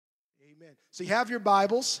Amen. So you have your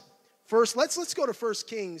Bibles. First, let's go to 1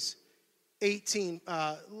 Kings 18.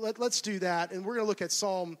 Let's do that, and we're going to look at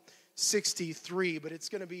Psalm 63, but it's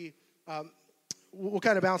going to be, we'll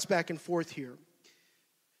kind of bounce back and forth here.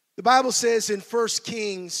 The Bible says in 1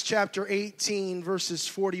 Kings chapter 18, verses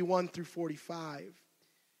 41 through 45,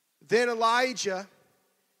 then Elijah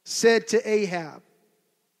said to Ahab,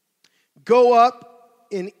 go up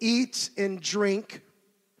and eat and drink,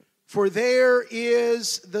 for there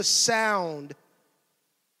is the sound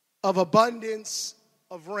of abundance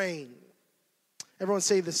of rain. Everyone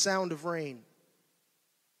say the sound of rain.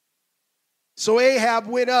 So Ahab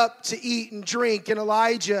went up to eat and drink, and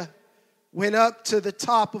Elijah went up to the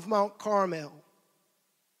top of Mount Carmel.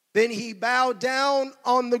 Then he bowed down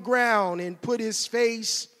on the ground and put his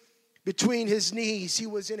face between his knees. He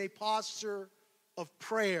was in a posture of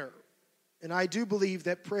prayer. And I do believe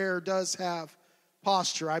that prayer does have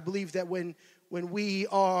posture. I believe that when we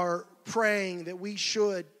are praying, that we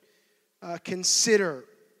should consider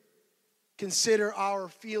our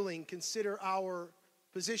feeling, consider our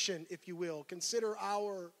position, if you will, consider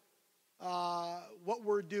our what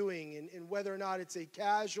we're doing, and whether or not it's a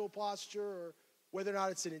casual posture or whether or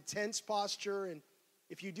not it's an intense posture. And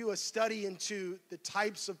if you do a study into the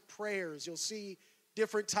types of prayers, you'll see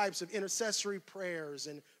different types of intercessory prayers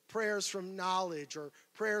and prayers from knowledge or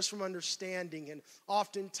prayers from understanding. And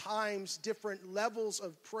oftentimes different levels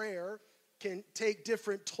of prayer can take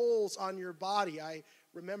different tolls on your body. I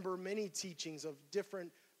remember many teachings of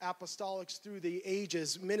different apostolics through the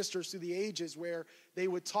ages, ministers through the ages, where they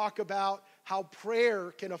would talk about how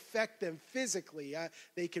prayer can affect them physically.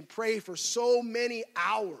 They can pray for so many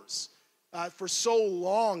hours, for so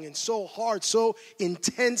long and so hard, so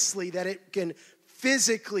intensely that it can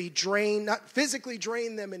physically drain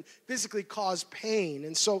them and physically cause pain.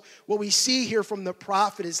 And so what we see here from the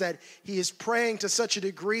prophet is that he is praying to such a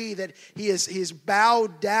degree that he is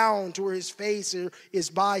bowed down to where his face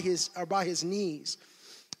is by his knees.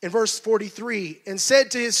 In verse 43, and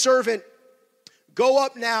said to his servant, go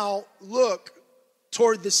up now, look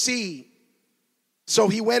toward the sea. So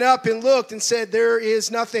he went up and looked and said, there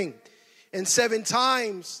is nothing. And 7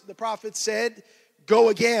 times the prophet said, go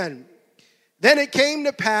again. Then it came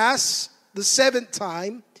to pass the 7th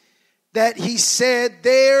time that he said,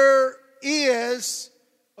 there is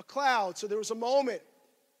a cloud. So there was a moment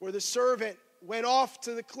where the servant went off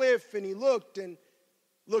to the cliff and he looked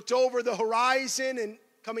over the horizon, and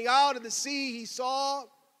coming out of the sea, he saw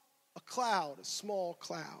a cloud, a small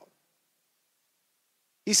cloud.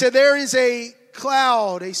 He said, there is a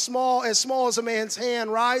cloud, as small as a man's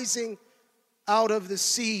hand, rising out of the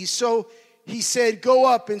sea. So he said, go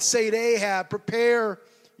up and say to Ahab, prepare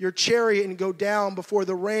your chariot and go down before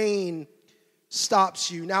the rain stops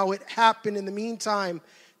you. Now it happened in the meantime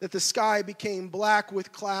that the sky became black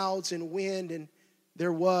with clouds and wind, and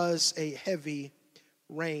there was a heavy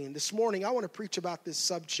rain. This morning I want to preach about this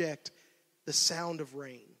subject, the sound of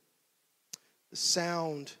rain. The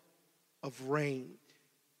sound of rain.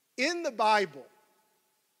 In the Bible,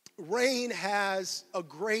 rain has a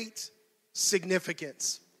great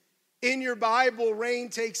significance. In your Bible, rain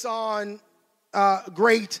takes on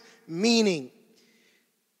great meaning.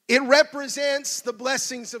 It represents the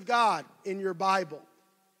blessings of God in your Bible.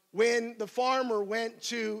 When the farmer went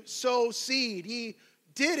to sow seed, he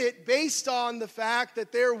did it based on the fact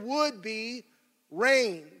that there would be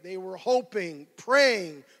rain. They were hoping,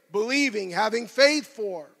 praying, believing, having faith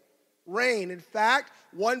for rain. In fact,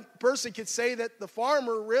 one person could say that the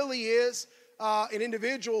farmer really is an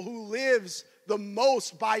individual who lives the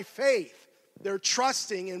most by faith. They're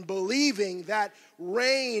trusting and believing that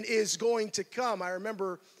rain is going to come. I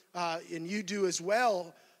remember, and you do as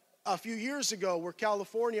well, a few years ago where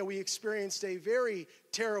California, we experienced a very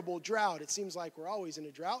terrible drought. It seems like we're always in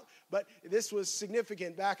a drought, but this was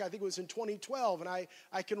significant back, I think it was in 2012. And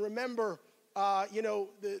I can remember,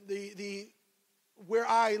 the where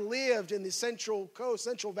I lived in the Central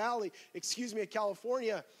Valley, of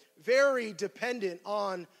California, very dependent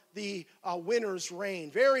on the winter's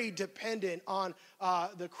rain, very dependent on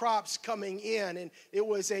the crops coming in. And it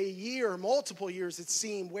was a year, multiple years it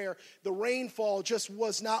seemed, where the rainfall just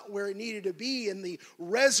was not where it needed to be, and the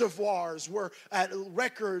reservoirs were at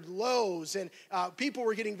record lows, and people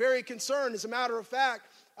were getting very concerned. As a matter of fact,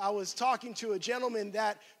 I was talking to a gentleman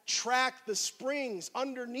that tracked the springs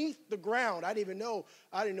underneath the ground. I didn't know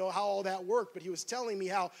how all that worked, but he was telling me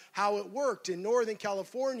how it worked. In Northern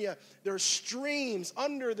California, there are streams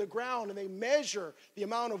under the ground, and they measure the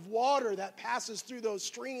amount of water that passes through those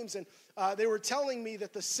streams. And they were telling me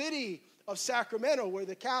that the city of Sacramento, where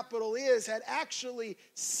the Capitol is, had actually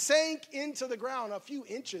sank into the ground a few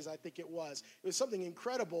inches, I think it was. It was something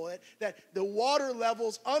incredible that the water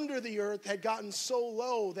levels under the earth had gotten so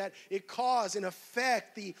low that it caused, in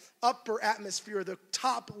effect, the upper atmosphere, the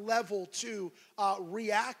top level, to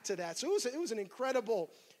react to that. So it was an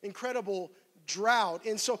incredible drought.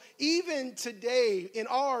 And so even today in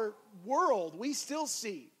our world, we still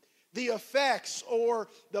see the effects or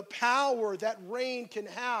the power that rain can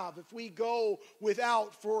have if we go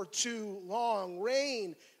without for too long.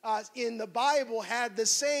 Rain in the Bible had the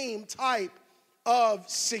same type of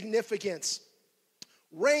significance.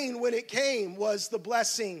 Rain, when it came, was the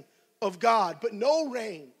blessing of God, but no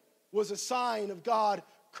rain was a sign of God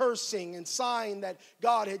cursing and sign that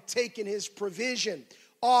God had taken his provision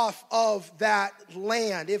off of that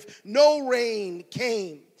land. If no rain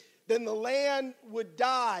came, then the land would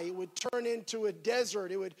die. It would turn into a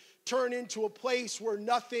desert. It would turn into a place where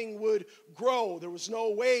nothing would grow. There was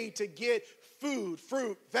no way to get food,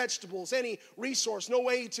 fruit, vegetables, any resource, no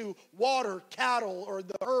way to water cattle or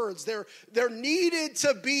the herds. There needed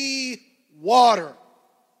to be water.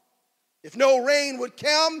 If no rain would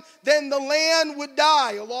come, then the land would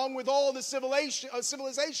die, along with all the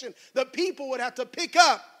civilization. The people would have to pick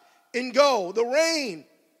up and go. The rain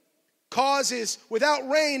without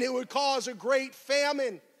rain, it would cause a great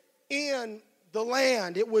famine in the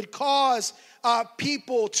land. It would cause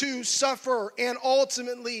people to suffer and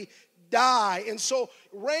ultimately die. And so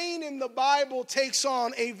rain in the Bible takes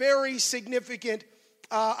on a very significant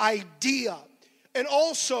idea. And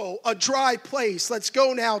also a dry place. Let's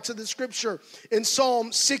go now to the scripture in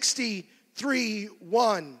Psalm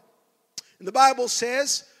 63:1. And the Bible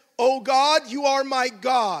says, "O God, you are my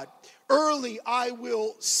God. Early I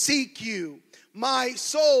will seek you. My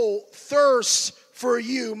soul thirsts for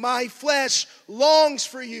you. My flesh longs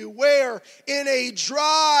for you. Where? In a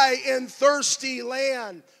dry and thirsty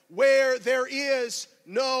land where there is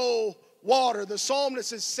no water." The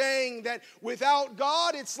psalmist is saying that without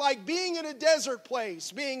God, it's like being in a desert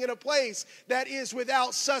place, being in a place that is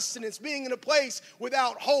without sustenance, being in a place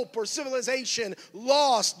without hope or civilization,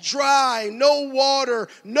 lost, dry, no water,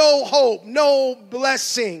 no hope, no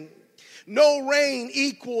blessing. No rain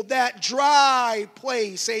equaled that dry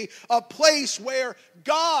place, a place where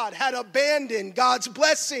God had abandoned, God's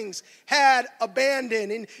blessings had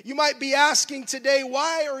abandoned. And you might be asking today,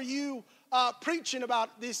 why are you preaching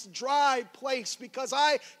about this dry place? Because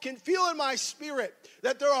I can feel in my spirit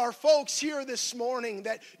that there are folks here this morning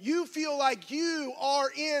that you feel like you are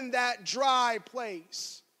in that dry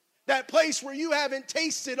place. That place where you haven't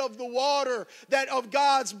tasted of the water, that of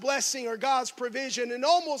God's blessing or God's provision, and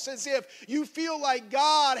almost as if you feel like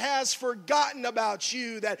God has forgotten about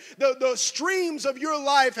you, that the streams of your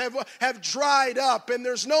life have dried up and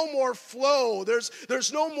there's no more flow,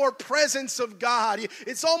 there's no more presence of God.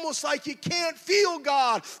 It's almost like you can't feel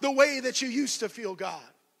God the way that you used to feel God.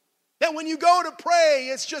 That when you go to pray,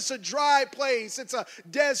 it's just a dry place. It's a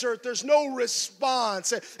desert. There's no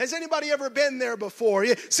response. Has anybody ever been there before?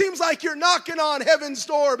 It seems like you're knocking on heaven's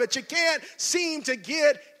door, but you can't seem to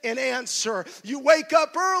get an answer. You wake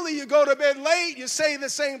up early, you go to bed late, you say the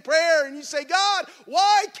same prayer, and you say, "God,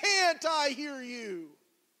 why can't I hear you?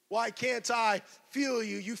 Why can't I feel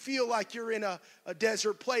you?" You feel like you're in a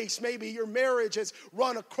desert place. Maybe your marriage has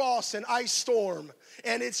run across an ice storm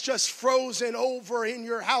and it's just frozen over in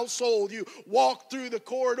your household. You walk through the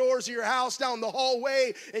corridors of your house, down the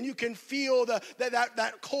hallway, and you can feel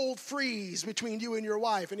that cold freeze between you and your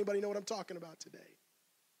wife. Anybody know what I'm talking about today?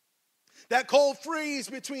 That cold freeze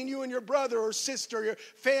between you and your brother or sister, your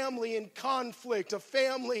family in conflict, a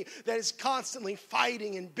family that is constantly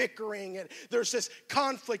fighting and bickering, and there's this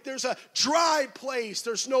conflict. There's a dry place.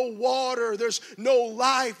 There's no water. There's no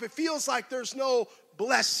life. It feels like there's no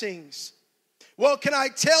blessings. Well, can I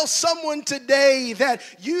tell someone today that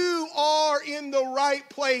you are in the right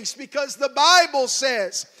place, because the Bible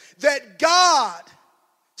says that God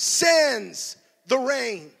sends the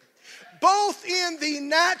rain, both in the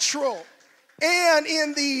natural and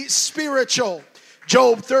in the spiritual.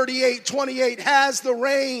 Job 38:28 has the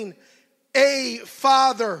rain a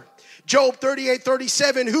father. Job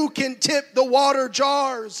 38:37, who can tip the water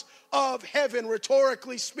jars of heaven?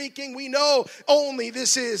 Rhetorically speaking, we know only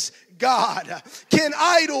this is God. Can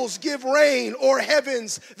idols give rain, or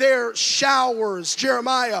heavens their showers?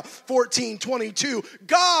 Jeremiah 14:22.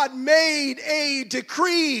 God made a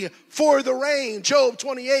decree for the rain. Job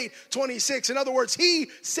 28:26. In other words, he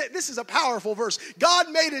said, this is a powerful verse. God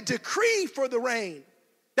made a decree for the rain,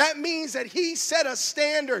 That means that he set a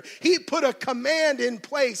standard. He put a command in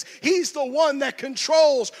place. He's the one that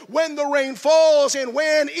controls when the rain falls and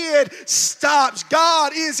when it stops.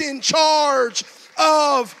 God is in charge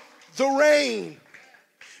of the rain.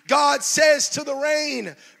 God says to the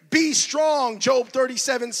rain, be strong, Job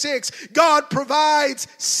 37:6. God provides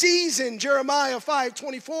season, Jeremiah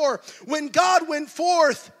 5:24. When God went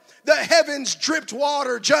forth, the heavens dripped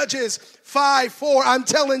water, Judges 5:4. I'm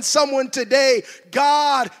telling someone today,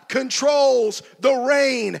 God controls the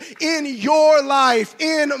rain in your life,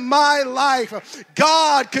 in my life.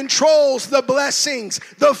 God controls the blessings,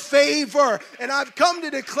 the favor. And I've come to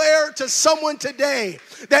declare to someone today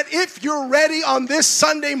that if you're ready on this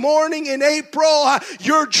Sunday morning in April,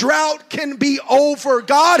 your drought can be over.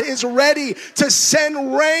 God is ready to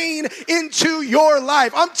send rain into your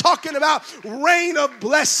life. I'm talking about rain of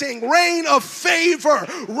blessing, rain of favor,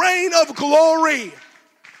 rain of glory.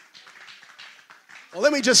 Well,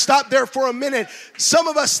 let me just stop there for a minute. Some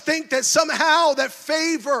of us think that somehow that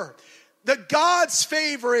favor, that God's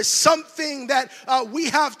favor is something that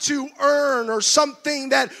we have to earn, or something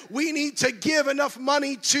that we need to give enough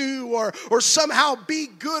money to, or somehow be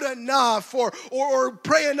good enough, or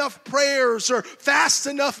pray enough prayers, or fast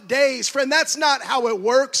enough days. Friend, that's not how it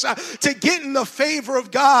works. To get in the favor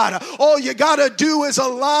of God, all you got to do is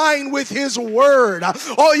align with His Word.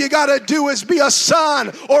 All you got to do is be a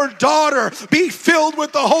son or daughter, be filled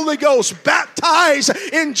with the Holy Ghost, baptized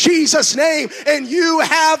in Jesus' name, and you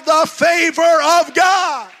have the favor of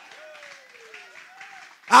God.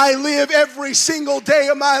 I live every single day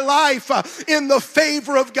of my life in the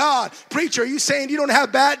favor of God. Preacher, are you saying you don't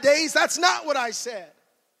have bad days? That's not what I said.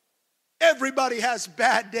 Everybody has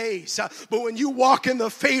bad days, but when you walk in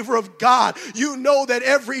the favor of God, you know that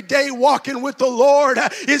every day walking with the Lord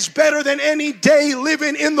is better than any day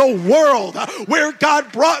living in the world. Where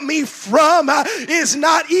God brought me from is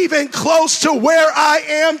not even close to where I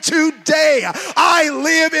am today. I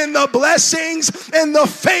live in the blessings and the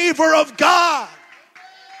favor of God.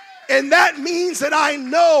 And that means that I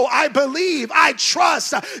know, I believe, I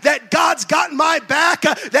trust that God's got my back,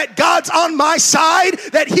 that God's on my side,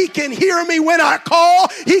 that He can hear me when I call,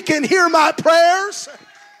 He can hear my prayers.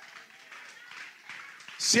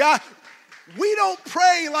 See, we don't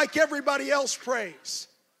pray like everybody else prays.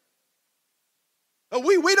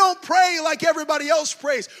 We don't pray like everybody else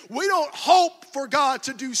prays. We don't hope for God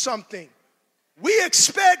to do something. We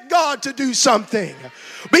expect God to do something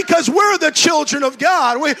because we're the children of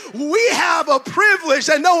God. We have a privilege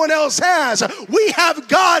that no one else has. We have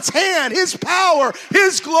God's hand, His power,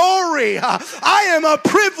 His glory. I am a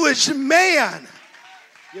privileged man.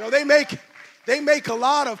 You know, they make a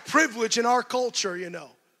lot of privilege in our culture, you know.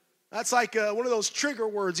 That's like one of those trigger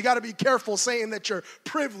words. You got to be careful saying that you're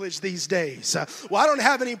privileged these days. Well, I don't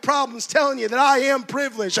have any problems telling you that I am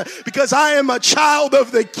privileged because I am a child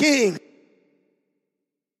of the King.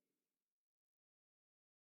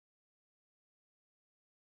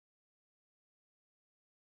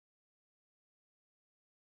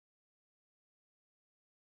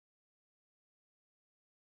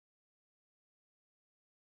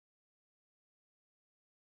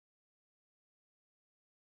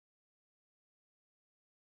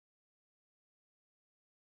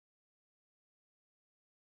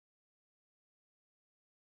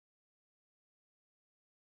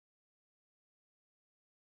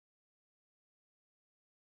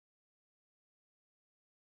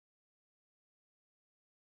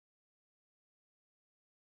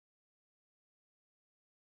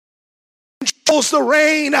 Controls the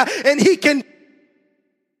rain, and He can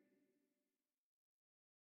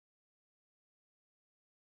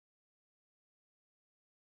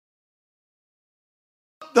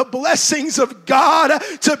the blessings of God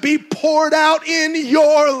to be poured out in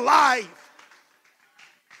your life.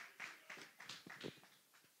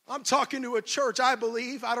 I'm talking to a church, I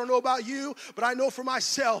believe. I don't know about you, but I know for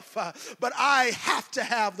myself. But I have to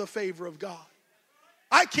have the favor of God.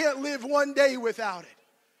 I can't live one day without it.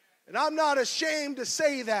 And I'm not ashamed to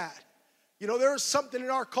say that. You know, there's something in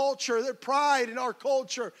our culture, there's pride in our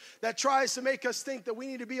culture that tries to make us think that we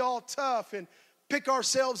need to be all tough and pick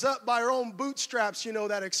ourselves up by our own bootstraps. You know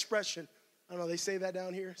that expression. I don't know, they say that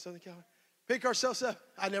down here, Southern California. Pick ourselves up.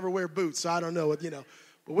 I never wear boots, so I don't know what, you know.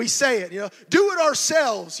 But we say it, you know. Do it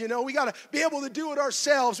ourselves, you know. We got to be able to do it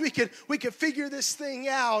ourselves. We can figure this thing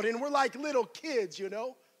out. And we're like little kids, you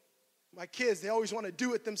know. My kids, they always want to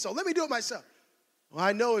do it themselves. Let me do it myself. Well,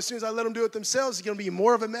 I know as soon as I let them do it themselves, it's going to be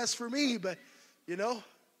more of a mess for me, but, you know.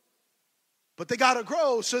 But they got to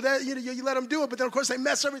grow so that you let them do it. But then, of course, they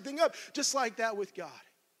mess everything up. Just like that with God.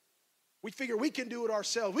 We figure we can do it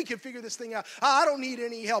ourselves. We can figure this thing out. I don't need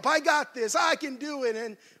any help. I got this. I can do it.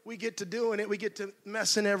 And we get to doing it. We get to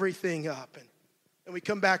messing everything up. And we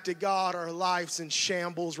come back to God, our lives in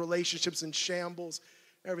shambles, relationships in shambles.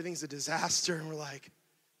 Everything's a disaster. And we're like,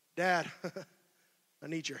 Dad, I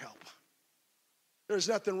need your help. There's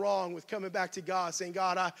nothing wrong with coming back to God saying,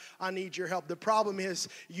 God, I need your help. The problem is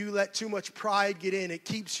you let too much pride get in. It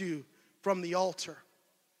keeps you from the altar.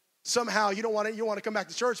 Somehow you want to come back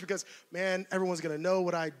to church because, man, everyone's going to know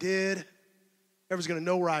what I did. Everyone's going to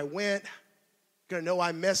know where I went. Going to know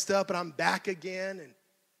I messed up and I'm back again. And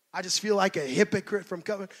I just feel like a hypocrite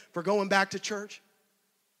for going back to church.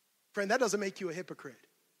 Friend, that doesn't make you a hypocrite.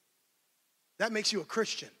 That makes you a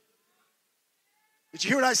Christian. Did you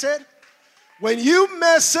hear what I said? When you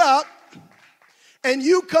mess up and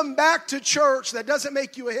you come back to church, that doesn't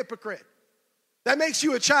make you a hypocrite. That makes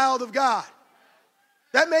you a child of God.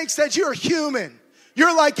 That makes that you're human.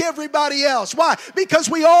 You're like everybody else. Why? Because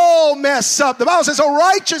we all mess up. The Bible says a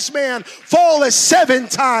righteous man falleth 7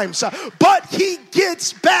 times, but he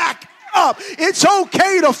gets back up. It's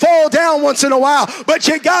okay to fall down once in a while, but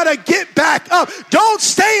you gotta get back up. Don't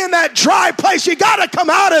stay in that dry place. You gotta come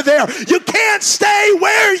out of there. You can't stay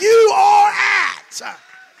where you are at.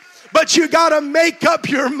 But you got to make up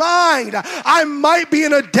your mind. I might be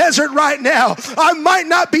in a desert right now. I might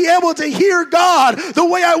not be able to hear God the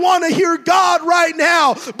way I want to hear God right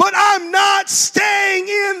now. But I'm not staying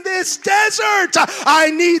in this desert.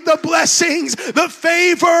 I need the blessings, the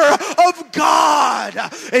favor of God.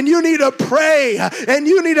 And you need to pray. And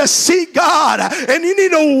you need to seek God. And you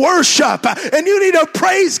need to worship. And you need to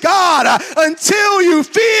praise God until you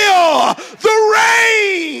feel the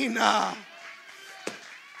rain.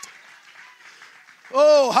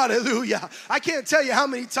 Oh, hallelujah. I can't tell you how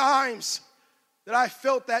many times that I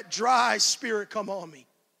felt that dry spirit come on me.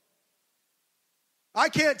 I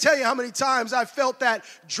can't tell you how many times I felt that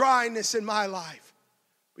dryness in my life.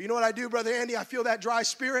 But you know what I do, Brother Andy? I feel that dry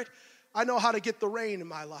spirit. I know how to get the rain in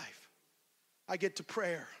my life. I get to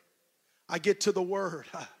prayer. I get to the Word.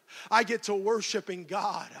 I get to worshiping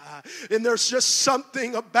God. And there's just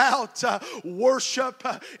something about worship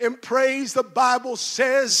and praise. The Bible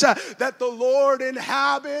says that the Lord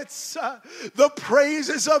inhabits the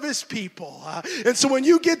praises of his people. And so when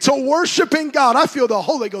you get to worshiping God, I feel the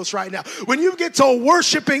Holy Ghost right now. When you get to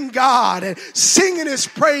worshiping God and singing his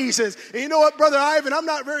praises, and you know what, Brother Ivan, I'm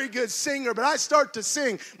not a very good singer, but I start to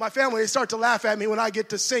sing. My family, they start to laugh at me when I get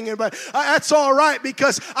to singing, but that's all right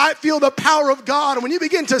because I feel the power of God. And when you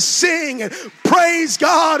begin to sing and praise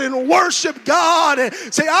God and worship God and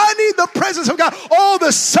say, I need the presence of God, all of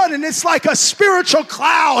a sudden it's like a spiritual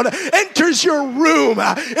cloud enters your room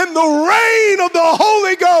and the rain of the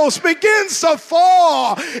Holy Ghost begins to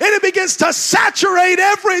fall and it begins to saturate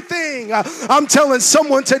everything. I'm telling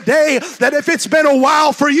someone today that if it's been a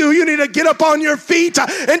while for you, you need to get up on your feet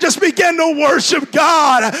and just begin to worship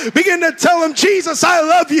God. Begin to tell him, Jesus, I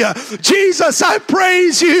love you. Jesus, I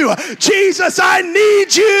praise you. Jesus, I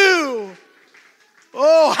need you.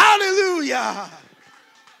 Oh, hallelujah.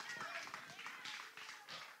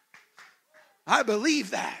 I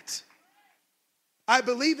believe that. I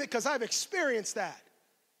believe it because I've experienced that.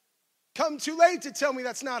 Come too late to tell me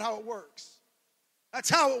that's not how it works. That's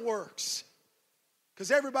how it works. Because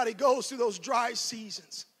everybody goes through those dry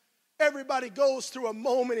seasons. Everybody goes through a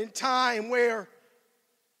moment in time where you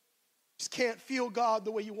just can't feel God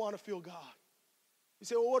the way you want to feel God. You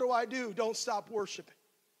say, well, what do? Don't stop worshiping.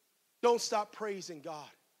 Don't stop praising God.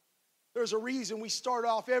 There's a reason we start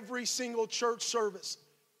off every single church service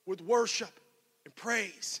with worship and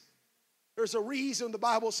praise. There's a reason the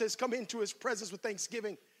Bible says come into his presence with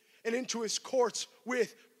thanksgiving and into his courts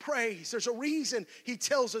with praise. There's a reason he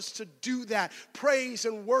tells us to do that. Praise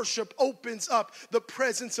and worship opens up the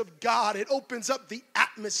presence of God. It opens up the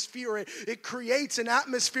atmosphere. It creates an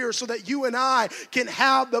atmosphere so that you and I can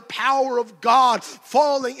have the power of God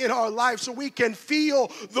falling in our life so we can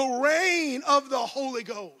feel the rain of the Holy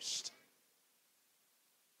Ghost.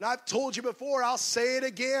 And I've told you before, I'll say it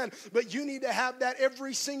again, but you need to have that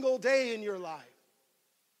every single day in your life.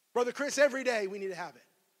 Brother Chris, every day we need to have it.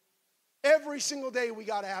 Every single day we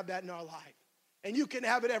got to have that in our life. And you can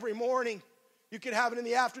have it every morning. You can have it in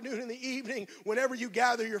the afternoon, in the evening, whenever you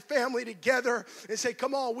gather your family together and say,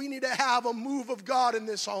 come on, we need to have a move of God in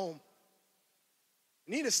this home.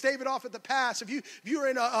 You need to stave it off at the past. If you're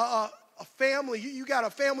in a family, you got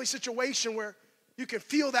a family situation where you can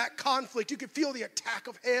feel that conflict. You can feel the attack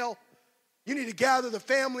of hell. You need to gather the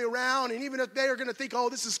family around, and even if they are going to think, oh,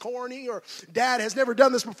 this is corny, or dad has never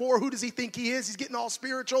done this before, who does he think he is? He's getting all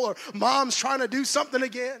spiritual, or mom's trying to do something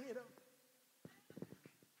again, you know.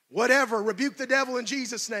 Whatever. Rebuke the devil in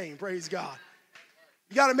Jesus' name. Praise God.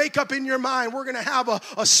 You got to make up in your mind, we're going to have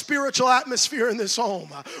a spiritual atmosphere in this home.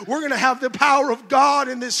 We're going to have the power of God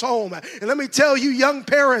in this home. And let me tell you, young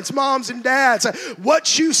parents, moms and dads,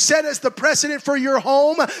 what you set as the precedent for your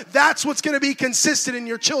home, that's what's going to be consistent in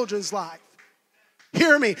your children's life.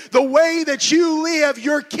 Hear me. The way that you live,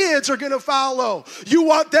 your kids are going to follow. You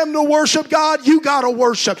want them to worship God, you got to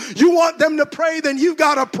worship. You want them to pray, then you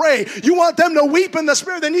got to pray. You want them to weep in the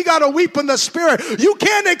Spirit, then you got to weep in the Spirit. You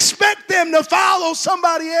can't expect them to follow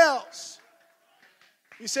somebody else.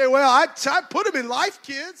 You say, well, I put them in Life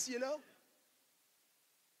Kids, you know.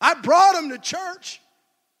 I brought them to church.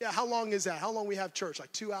 Yeah, how long is that? How long we have church?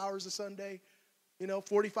 Like 2 hours a Sunday?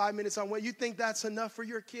 45 minutes on what? You think that's enough for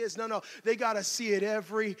your kids? No. They got to see it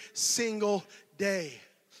every single day.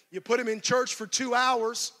 You put them in church for 2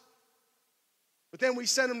 hours, but then we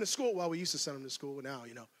send them to school. Well, we used to send them to school, but now,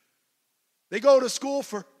 They go to school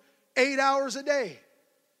for 8 hours a day,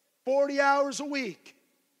 40 hours a week.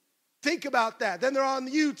 Think about that. Then they're on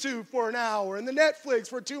YouTube for an hour and the Netflix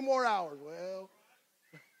for 2 more hours. Well,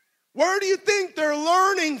 where do you think they're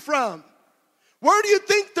learning from? Where do you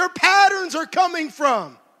think their patterns are coming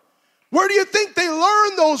from? Where do you think they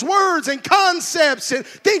learn those words and concepts and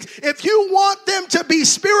things? If you want them to be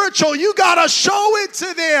spiritual, you got to show it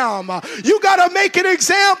to them. You got to make an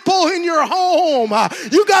example in your home.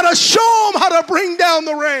 You got to show them how to bring down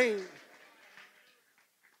the rain.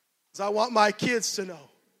 So I want my kids to know. I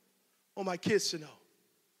want my kids to know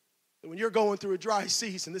that when you're going through a dry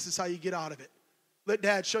season, this is how you get out of it. Let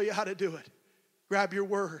Dad show you how to do it. Grab your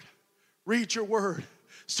word. Read your word.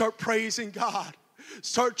 Start praising God.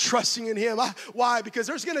 Start trusting in Him. Why? Because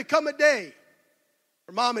there's going to come a day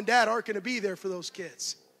where Mom and Dad aren't going to be there for those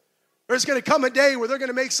kids. There's going to come a day where they're going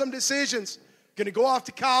to make some decisions. Going to go off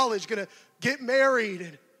to college. Going to get married.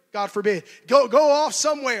 And God forbid. Go off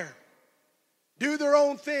somewhere. Do their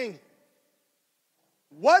own thing.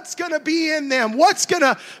 What's going to be in them? What's going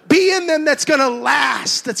to be in them that's going to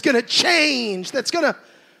last? That's going to change? What's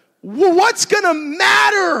going to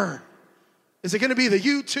matter? Is it going to be the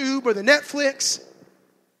YouTube or the Netflix?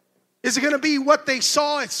 Is it going to be what they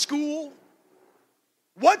saw at school?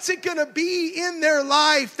 What's it going to be in their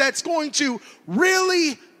life that's going to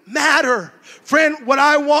really matter? Friend, what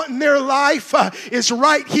I want in their life is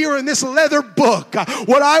right here in this leather book.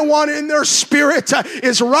 What I want in their spirit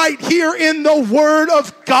is right here in the Word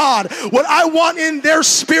of God. What I want in their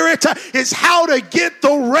spirit is how to get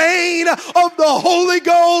the rain of the Holy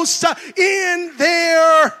Ghost in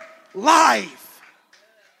their life.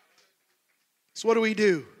 So what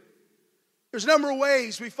do? There's a number of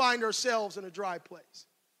ways we find ourselves in a dry place.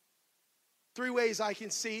 3 ways I can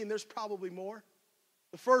see, and there's probably more.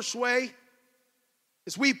 The first way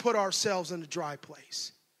is we put ourselves in a dry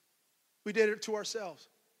place. We did it to ourselves.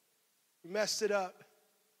 We messed it up.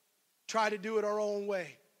 Tried to do it our own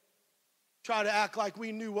way. Tried to act like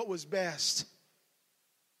we knew what was best.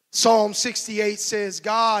 Psalm 68 says,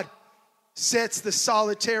 God sets the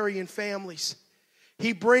solitary in families.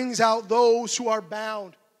 He brings out those who are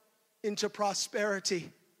bound into prosperity.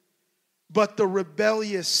 But the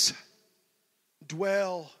rebellious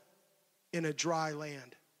dwell in a dry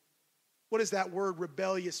land. What does that word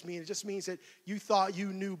rebellious mean? It just means that you thought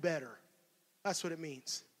you knew better. That's what it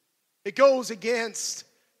means. It goes against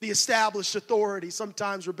the established authority.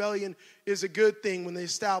 Sometimes rebellion is a good thing when the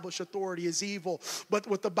established authority is evil. But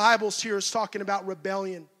what the Bible here is talking about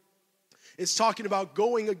rebellion. It's talking about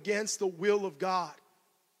going against the will of God.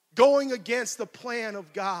 Going against the plan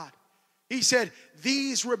of God. He said,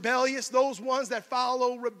 these rebellious, those ones that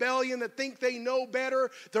follow rebellion, that think they know better,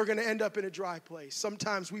 they're going to end up in a dry place.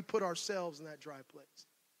 Sometimes we put ourselves in that dry place.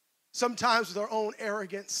 Sometimes with our own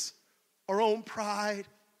arrogance, our own pride,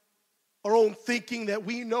 our own thinking that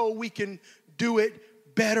we know we can do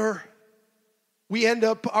it better. We end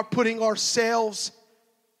up putting ourselves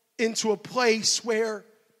into a place where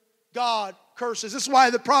God curses. This is why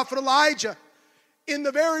the prophet Elijah, in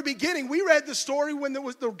the very beginning, we read the story when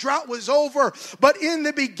the drought was over. But in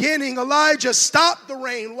the beginning, Elijah stopped the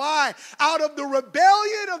rain. Why? Out of the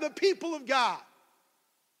rebellion of the people of God.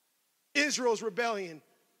 Israel's rebellion.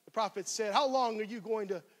 The prophet said, how long are you going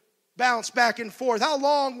to bounce back and forth? How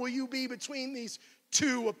long will you be between these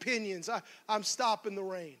two opinions? I'm stopping the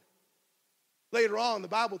rain. Later on, the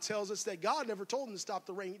Bible tells us that God never told him to stop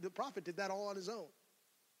the rain. The prophet did that all on his own.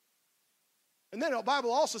 And then the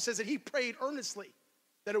Bible also says that he prayed earnestly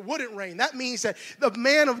that it wouldn't rain. That means that the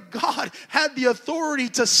man of God had the authority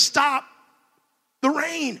to stop the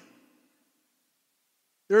rain.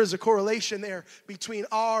 There is a correlation there between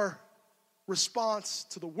our response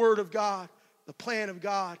to the Word of God, the plan of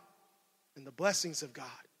God, and the blessings of God.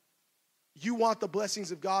 You want the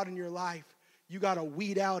blessings of God in your life, you got to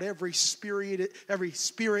weed out every spirit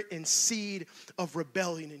and seed of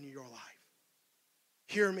rebellion in your life.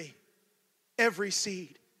 Hear me. Every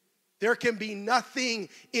seed. There can be nothing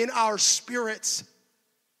in our spirits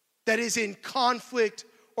that is in conflict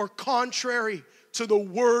or contrary to the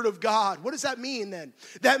Word of God. What does that mean then?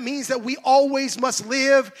 That means that we always must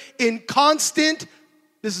live in constant,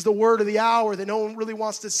 this is the word of the hour that no one really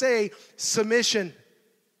wants to say, submission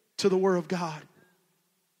to the Word of God.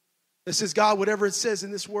 It says, God, whatever it says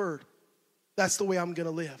in this Word, that's the way I'm going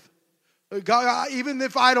to live. God, even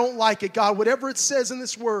if I don't like it, God, whatever it says in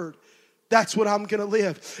this Word, that's what I'm going to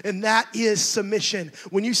live. And that is submission.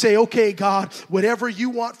 When you say, okay, God, whatever you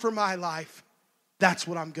want for my life, that's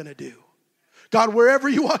what I'm going to do. God, wherever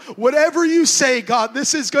you want, whatever you say, God,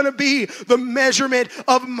 this is going to be the measurement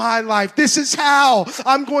of my life. This is how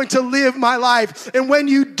I'm going to live my life. And when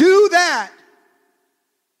you do that,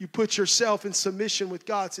 you put yourself in submission with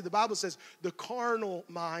God. See, the Bible says the carnal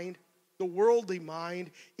mind, the worldly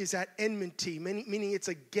mind, is at enmity, meaning it's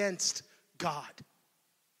against God.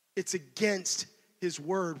 It's against His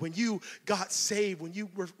Word. When you got saved, when you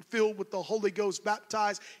were filled with the Holy Ghost,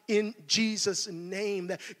 baptized in Jesus' name,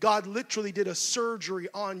 that God literally did a surgery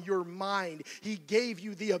on your mind. He gave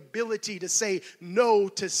you the ability to say no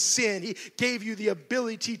to sin. He gave you the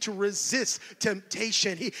ability to resist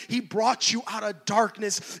temptation. He brought you out of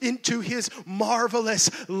darkness into His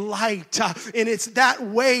marvelous light. And it's that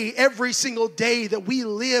way every single day that we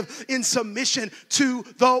live in submission to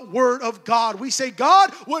the Word of God. We say,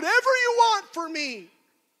 God, whatever you want for me,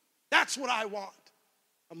 that's what I want.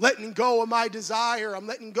 I'm letting go of my desire. I'm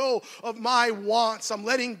letting go of my wants. I'm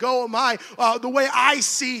letting go of my the way I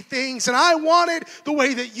see things. And I want it the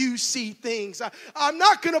way that you see things. I'm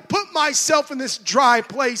not going to put myself in this dry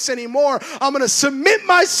place anymore. I'm going to submit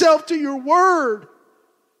myself to your word,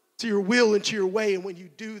 to your will and to your way. And when you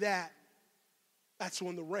do that, that's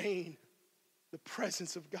when the rain, the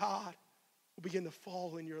presence of God will begin to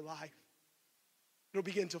fall in your life. It'll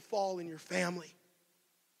begin to fall in your family.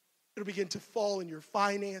 It'll begin to fall in your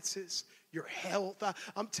finances, your health.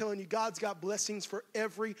 I'm telling you, God's got blessings for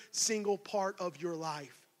every single part of your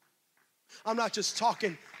life. I'm not just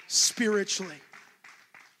talking spiritually.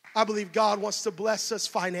 I believe God wants to bless us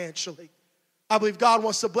financially. I believe God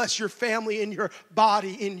wants to bless your family in your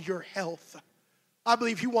body, in your health. I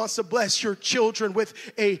believe He wants to bless your children with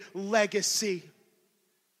a legacy.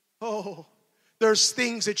 Oh, there's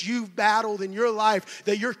things that you've battled in your life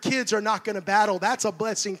that your kids are not going to battle. That's a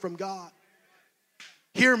blessing from God.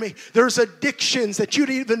 Hear me. There's addictions that you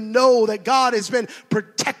didn't even know that God has been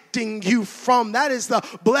protecting you from. That is the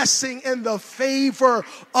blessing and the favor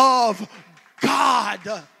of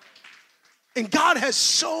God. And God has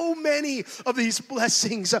so many of these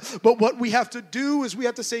blessings. But what we have to do is we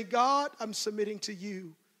have to say, God, I'm submitting to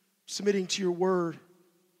you, submitting to your word,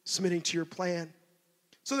 submitting to your plan.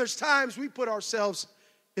 So there's times we put ourselves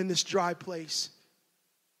in this dry place.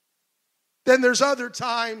 Then there's other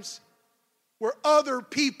times where other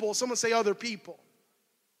people, someone say other people.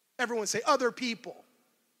 Everyone say other people.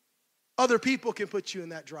 Other people can put you in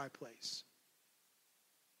that dry place.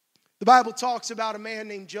 The Bible talks about a man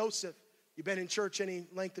named Joseph. You've been in church any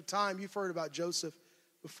length of time, you've heard about Joseph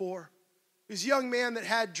before. He was a young man that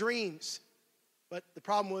had dreams, but the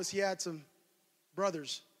problem was he had some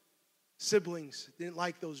brothers, siblings, didn't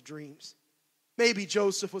like those dreams. Maybe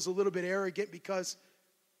Joseph was a little bit arrogant because,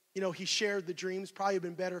 he shared the dreams. Probably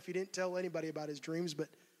been better if he didn't tell anybody about his dreams, but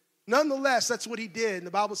nonetheless, that's what he did. And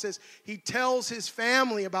the Bible says he tells his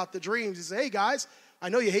family about the dreams. He says, hey guys, I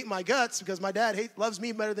know you hate my guts because my dad loves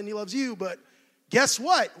me better than he loves you, but guess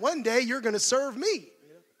what? One day you're going to serve me.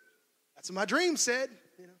 That's what my dream said.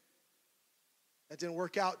 That didn't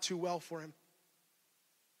work out too well for him.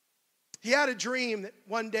 He had a dream that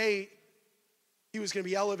one day he was going to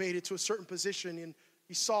be elevated to a certain position, and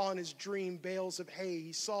he saw in his dream bales of hay.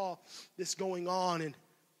 He saw this going on, and it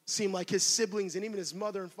seemed like his siblings and even his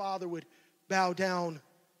mother and father would bow down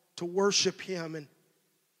to worship him. And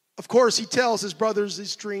of course, he tells his brothers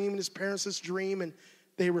his dream and his parents his dream, and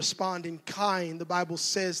they respond in kind. The Bible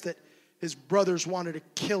says that his brothers wanted to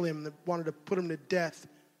kill him. They wanted to put him to death.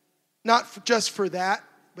 Not just for that,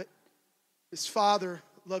 but his father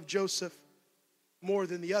loved Joseph more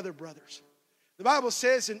than the other brothers. The Bible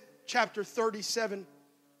says in chapter 37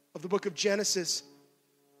 of the book of Genesis,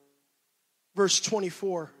 verse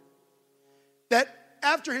 24, that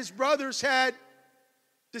after his brothers had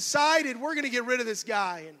decided, we're going to get rid of this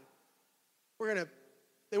guy, and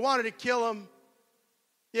they wanted to kill him,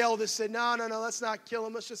 the eldest said, no, let's not kill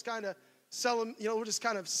him. Let's just kind of sell him, we'll just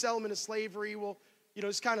kind of sell him into slavery. We'll,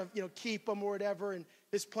 just kind of, keep him or whatever. And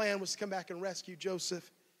his plan was to come back and rescue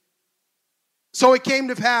Joseph. So it came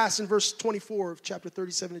to pass in verse 24 of chapter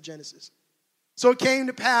 37 of Genesis. So it came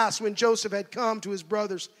to pass when Joseph had come to his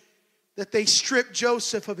brothers that they stripped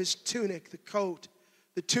Joseph of his tunic, the coat,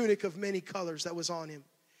 the tunic of many colors that was on him.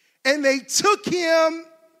 And they took him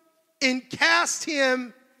and cast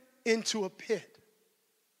him into a pit.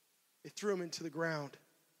 They threw him into the ground.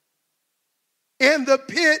 And the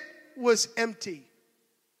pit was empty.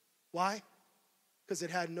 Why? Because it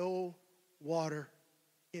had no water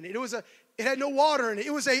in it. It had no water in it.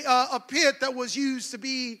 It was a pit that was used to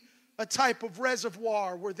be a type of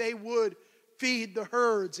reservoir where they would feed the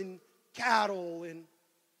herds and cattle. And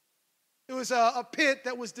it was a pit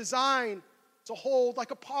that was designed to hold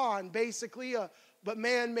like a pond, basically, but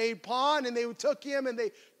man-made pond. And they took him and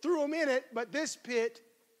they threw him in it. But this pit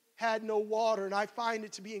had no water. And I find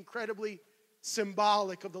it to be incredibly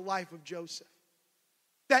symbolic of the life of Joseph.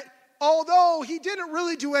 That although he didn't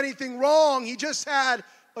really do anything wrong, he just had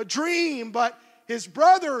a dream, but his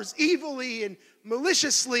brothers evilly and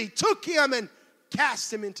maliciously took him and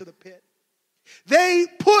cast him into the pit. They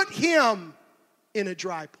put him in a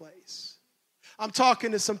dry place. I'm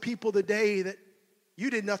talking to some people today that you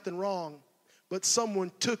did nothing wrong, but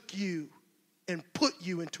someone took you and put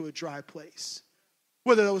you into a dry place.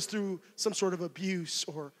 Whether that was through some sort of abuse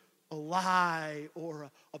or a lie or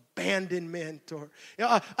abandonment or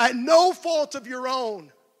at no fault of your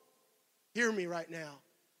own. Hear me right now.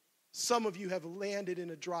 Some of you have landed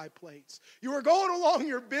in a dry place. You are going along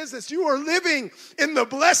your business. You are living in the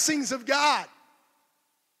blessings of God.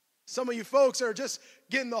 Some of you folks are just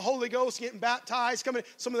getting the Holy Ghost, getting baptized, coming.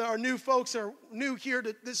 Some of our new folks are new here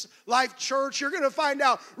to this Life Church. You're going to find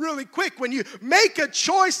out really quick when you make a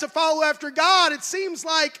choice to follow after God, it seems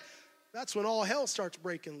like that's when all hell starts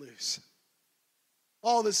breaking loose.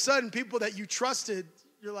 All of a sudden, people that you trusted,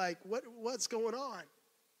 you're like, what's going on?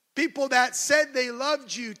 People that said they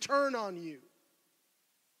loved you turn on you.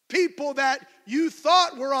 People that you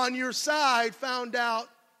thought were on your side found out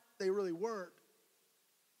they really weren't.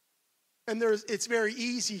 And it's very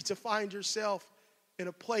easy to find yourself in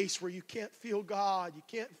a place where you can't feel God. You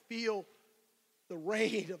can't feel the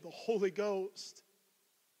rain of the Holy Ghost.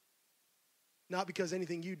 Not because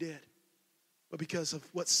anything you did, but because of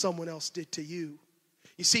what someone else did to you.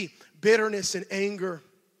 You see, bitterness and anger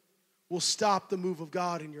will stop the move of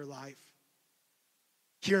God in your life.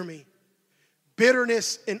 Hear me.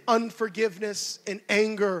 Bitterness and unforgiveness and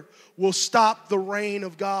anger will stop the reign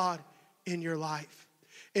of God in your life.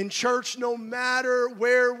 In church, no matter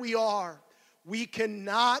where we are, we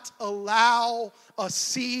cannot allow a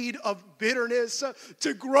seed of bitterness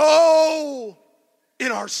to grow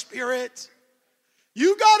in our spirit.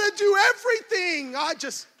 You got to do everything.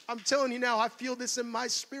 I'm telling you now, I feel this in my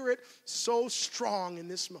spirit so strong in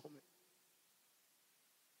this moment.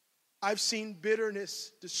 I've seen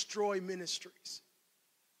bitterness destroy ministries.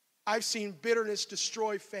 I've seen bitterness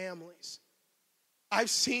destroy families. I've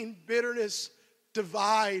seen bitterness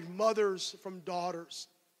divide mothers from daughters,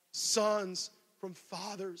 sons from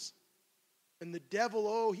fathers. And the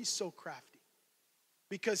devil, he's so crafty.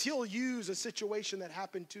 Because he'll use a situation that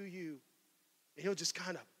happened to you, and he'll just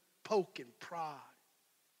kind of poke and prod.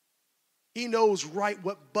 He knows right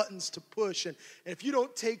what buttons to push. And if you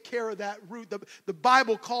don't take care of that root, the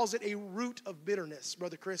Bible calls it a root of bitterness,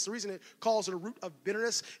 Brother Chris. The reason it calls it a root of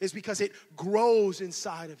bitterness is because it grows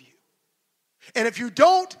inside of you. And if you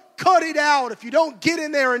don't cut it out, if you don't get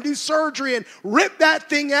in there and do surgery and rip that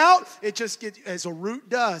thing out, it just gets, as a root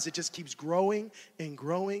does, it just keeps growing and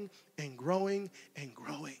growing and growing and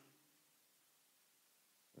growing.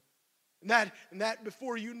 And that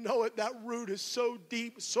before you know it, that root is so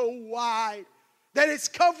deep, so wide, that it's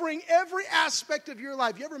covering every aspect of your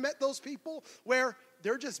life. You ever met those people where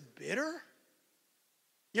they're just bitter?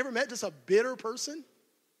 You ever met just a bitter person?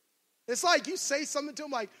 It's like you say something to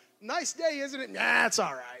them like, nice day, isn't it? Nah, it's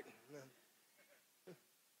all right.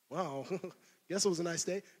 Wow, guess it was a nice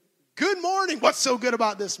day. Good morning. What's so good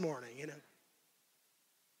about this morning? You know,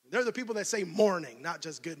 they're the people that say morning, not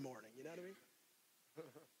just good morning. You know what I mean?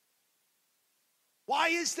 Why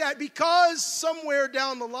is that? Because somewhere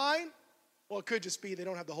down the line, well, it could just be they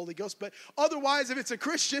don't have the Holy Ghost, but otherwise, if it's a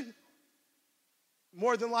Christian,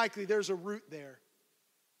 more than likely there's a root there.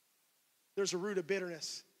 There's a root of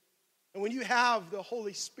bitterness. And when you have the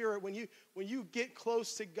Holy Spirit, when you get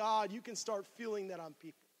close to God, you can start feeling that on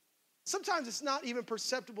people. Sometimes it's not even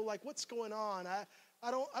perceptible, like, what's going on?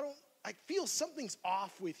 I feel something's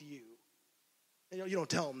off with you. You don't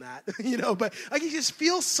tell them that, but like you just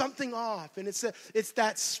feel something off. And it's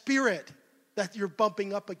that spirit that you're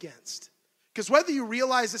bumping up against. Because whether you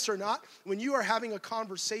realize this or not, when you are having a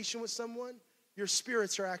conversation with someone, your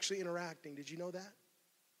spirits are actually interacting. Did you know that?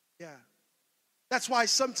 Yeah. That's why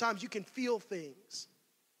sometimes you can feel things,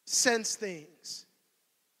 sense things.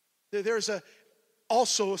 There's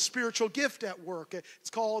also a spiritual gift at work. It's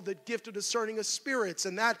called the gift of discerning of spirits,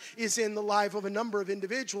 and that is in the life of a number of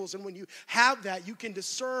individuals. And when you have that, you can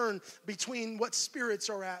discern between what spirits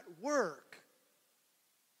are at work.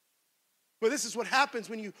 But this is what happens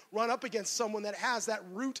when you run up against someone that has that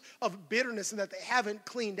root of bitterness and that they haven't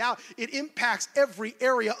cleaned out. It impacts every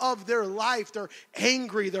area of their life. They're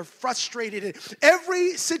angry, they're frustrated. And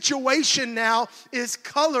every situation now is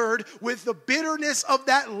colored with the bitterness of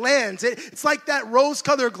that lens. It's like that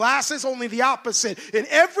rose-colored glasses, only the opposite. And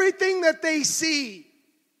everything that they see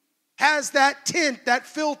has that tint, that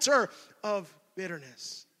filter of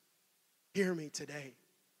bitterness. Hear me today.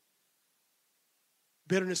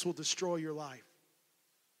 Bitterness will destroy your life.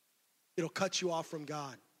 It'll cut you off from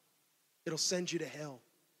God. It'll send you to hell.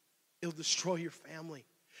 It'll destroy your family.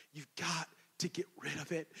 You've got to get rid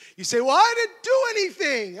of it. You say, well, I didn't do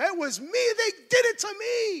anything. It was me. They did it to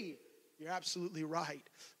me. You're absolutely right.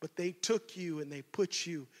 But they took you and they put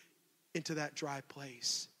you into that dry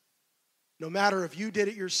place. No matter if you did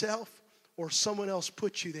it yourself or someone else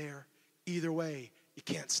put you there, either way, you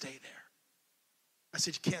can't stay there. I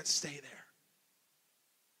said, you can't stay there.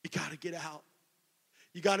 You got to get out.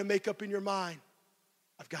 You got to make up in your mind,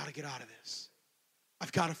 I've got to get out of this.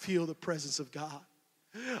 I've got to feel the presence of God.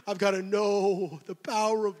 I've got to know the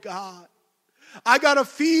power of God. I got to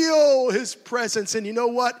feel his presence. And you know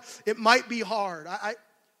what? It might be hard.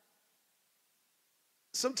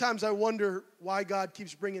 Sometimes I wonder why God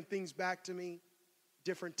keeps bringing things back to me.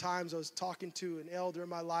 Different times I was talking to an elder in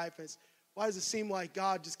my life. Why does it seem like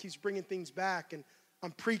God just keeps bringing things back? And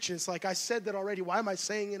I'm preaching. It's like, I said that already. Why am I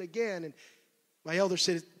saying it again? And my elder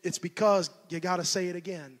said, it's because you got to say it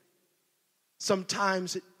again.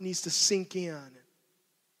 Sometimes it needs to sink in.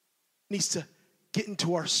 It needs to get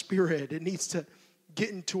into our spirit. It needs to get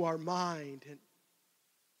into our mind. And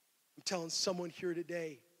I'm telling someone here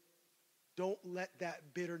today, don't let that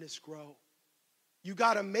bitterness grow. You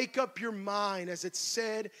got to make up your mind, as it's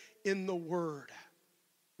said in the word.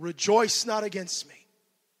 Rejoice not against me,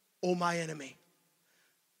 O my enemy.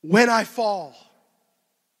 When I fall,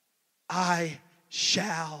 I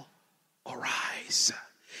shall arise.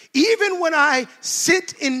 Even when I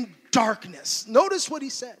sit in darkness. Notice what he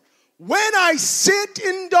said. When I sit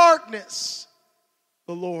in darkness,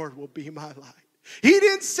 the Lord will be my light. He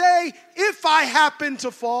didn't say, if I happen to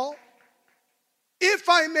fall, if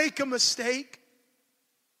I make a mistake,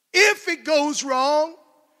 if it goes wrong,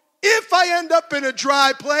 if I end up in a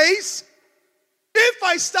dry place, if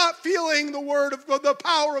I stop feeling the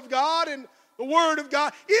power of God and the word of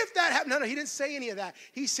God, if that happens. No, he didn't say any of that.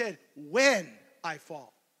 He said, when I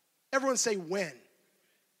fall. Everyone say when.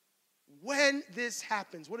 When this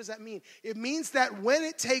happens, what does that mean? It means that when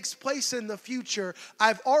it takes place in the future,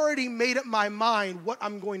 I've already made up my mind what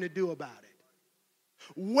I'm going to do about it.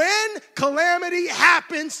 When calamity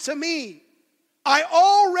happens to me, I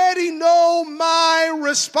already know my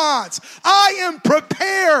response. I am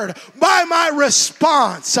prepared by my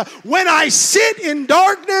response. When I sit in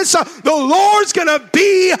darkness, the Lord's going to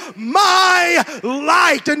be my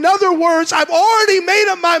light. In other words, I've already made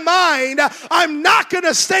up my mind. I'm not going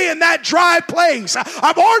to stay in that dry place.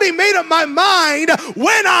 I've already made up my mind.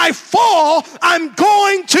 When I fall, I'm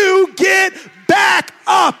going to get back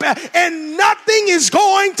up. And nothing is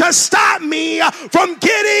going to stop me from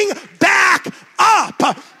getting back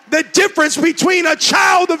up. The difference between a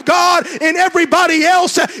child of God and everybody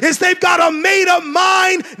else is they've got a made up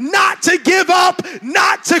mind not to give up,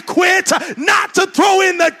 not to quit, not to throw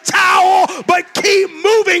in the towel, but keep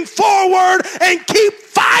moving forward and keep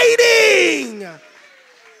fighting.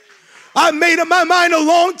 I made up my mind a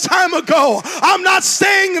long time ago. I'm not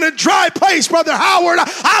staying in a dry place, Brother Howard.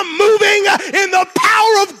 I'm moving in the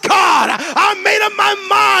power of God. I made up my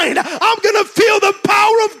mind. I'm going to feel the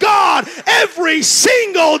power of God every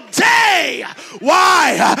single day.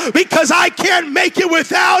 Why? Because I can't make it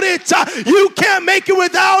without it. You can't make it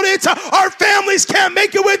without it. Our families can't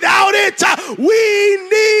make it without it. We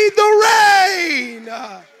need the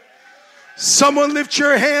rain. Someone lift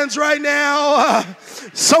your hands right now.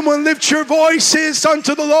 Someone lift your voices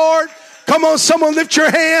unto the Lord. Come on, someone lift your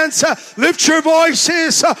hands. Lift your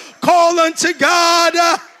voices. Call unto God.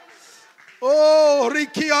 Oh,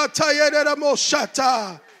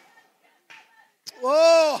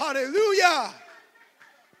 oh, hallelujah.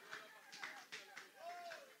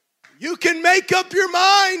 You can make up your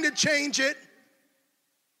mind to change it.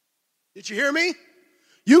 Did you hear me?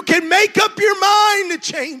 You can make up your mind to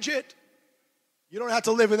change it. You don't have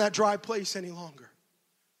to live in that dry place any longer.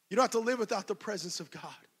 You don't have to live without the presence of God.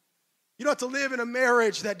 You don't have to live in a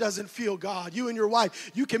marriage that doesn't feel God. You and your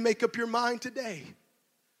wife, you can make up your mind today.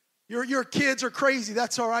 Your kids are crazy.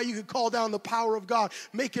 That's all right. You can call down the power of God.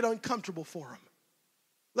 Make it uncomfortable for them.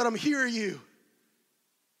 Let them hear you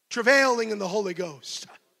travailing in the Holy Ghost.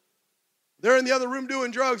 They're in the other room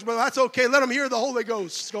doing drugs, but that's okay. Let them hear the Holy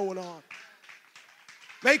Ghost going on.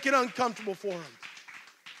 Make it uncomfortable for them.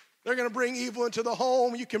 They're going to bring evil into the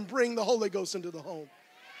home. You can bring the Holy Ghost into the home.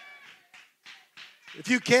 If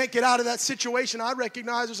you can't get out of that situation, I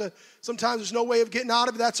recognize sometimes there's no way of getting out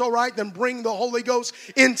of it. That's all right. Then bring the Holy Ghost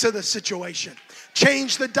into the situation.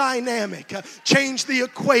 Change the dynamic. Change the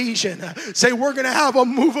equation. Say, we're going to have a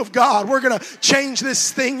move of God. We're going to change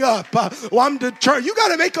this thing up. I'm determined. You got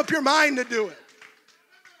to make up your mind to do it.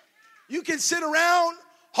 You can sit around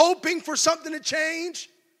hoping for something to change,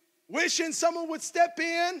 wishing someone would step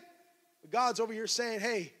in. But God's over here saying,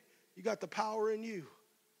 hey, you got the power in you.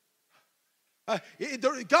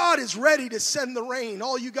 God is ready to send the rain.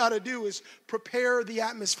 All you got to do is prepare the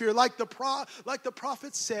atmosphere. Like the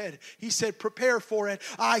prophet said, he said, prepare for it.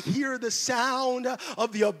 I hear the sound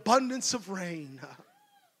of the abundance of rain.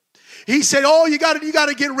 He said, oh, you got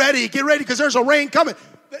to get ready because there's a rain coming.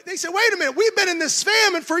 They said, wait a minute, we've been in this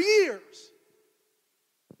famine for years.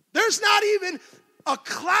 There's not even a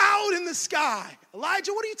cloud in the sky.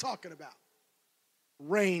 Elijah, what are you talking about?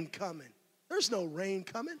 Rain coming. There's no rain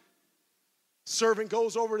coming. Servant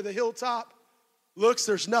goes over to the hilltop, looks,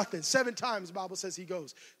 there's nothing. 7 times the Bible says he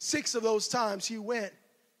goes. 6 of those times he went,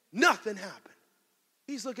 nothing happened.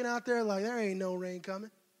 He's looking out there like, there ain't no rain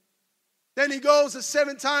coming. Then he goes the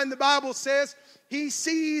 7th time, the Bible says he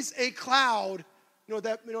sees a cloud. You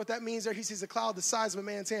know what that means there? He sees a cloud the size of a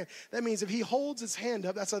man's hand. That means if he holds his hand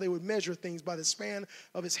up, that's how they would measure things, by the span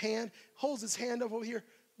of his hand. Holds his hand up over here,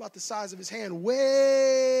 about the size of his hand,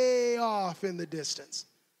 way off in the distance.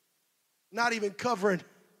 Not even covering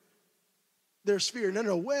their sphere.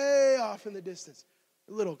 No, way off in the distance.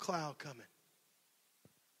 A little cloud coming.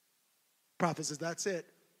 Prophet says, that's it.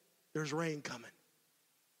 There's rain coming.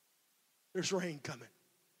 There's rain coming.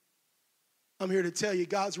 I'm here to tell you,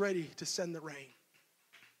 God's ready to send the rain.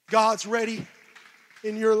 God's ready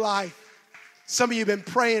in your life. Some of you have been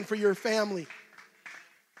praying for your family,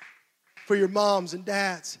 for your moms and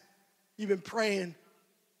dads. You've been praying,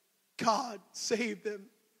 God, save them.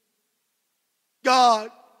 God,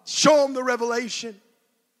 show them the revelation.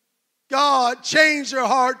 God, change their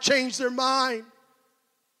heart, change their mind.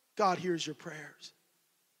 God hears your prayers.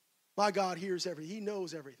 My God hears everything. He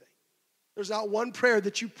knows everything. There's not one prayer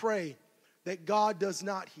that you pray that God does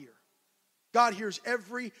not hear. God hears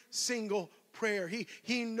every single prayer.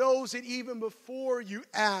 He knows it even before you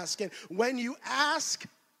ask. And when you ask,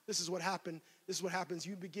 this is what happens. This is what happens.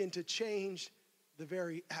 You begin to change the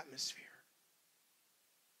very atmosphere.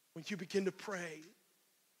 When you begin to pray,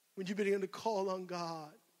 when you begin to call on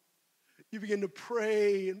God, you begin to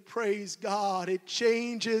pray and praise God, it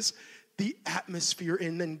changes the atmosphere,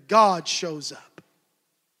 and then God shows up.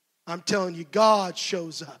 I'm telling you, God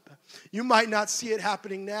shows up. You might not see it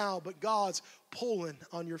happening now, but God's pulling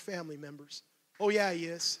on your family members. Oh, yeah, He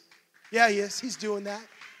is. Yeah, He is. He's doing that.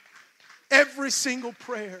 Every single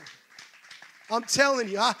prayer. I'm telling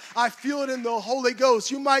you, I feel it in the Holy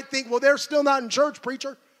Ghost. You might think, well, they're still not in church,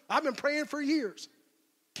 preacher. I've been praying for years.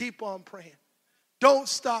 Keep on praying. Don't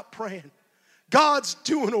stop praying. God's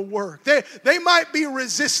doing a work. They might be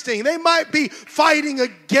resisting. They might be fighting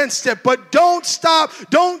against it. But don't stop.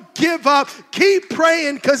 Don't give up. Keep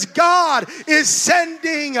praying because God is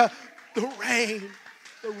sending the rain.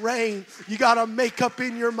 The rain. You got to make up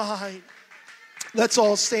in your mind. Let's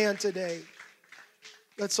all stand today.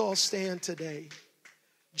 Let's all stand today.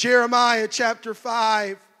 Jeremiah chapter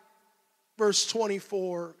 5, verse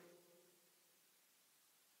 24.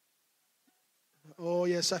 Oh,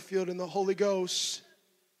 yes, I feel it in the Holy Ghost.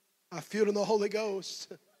 I feel it in the Holy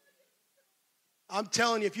Ghost. I'm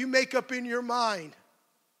telling you, if you make up in your mind,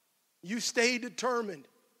 you stay determined.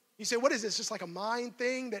 You say, what is this? Just like a mind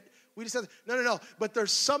thing that we just have? No. But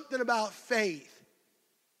there's something about faith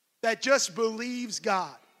that just believes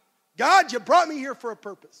God. God, you brought me here for a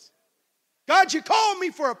purpose. God, you called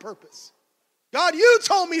me for a purpose. God, you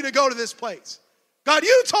told me to go to this place. God,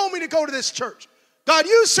 you told me to go to this church. God,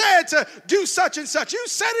 you said to do such and such. You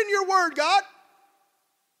said in your word, God.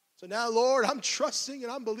 So now, Lord, I'm trusting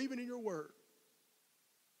and I'm believing in your word.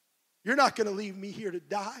 You're not going to leave me here to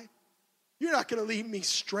die. You're not going to leave me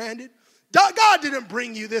stranded. God didn't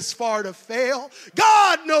bring you this far to fail.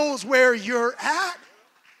 God knows where you're at.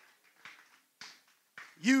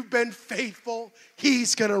 You've been faithful.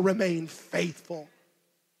 He's going to remain faithful.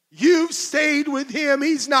 You've stayed with him.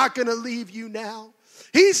 He's not going to leave you now.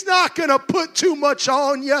 He's not going to put too much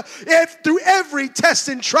on you. If through every test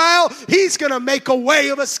and trial, He's going to make a way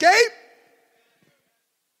of escape.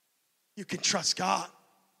 You can trust God.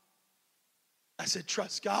 I said,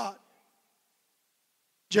 trust God.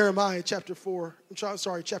 Jeremiah chapter 5,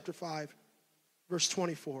 verse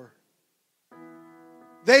 24.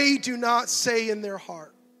 They do not say in their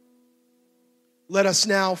heart, let us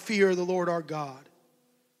now fear the Lord our God,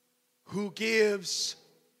 who gives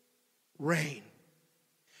rain,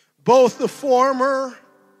 both the former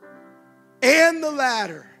and the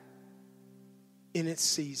latter in its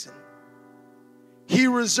season. He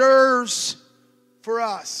reserves for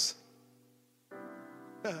us.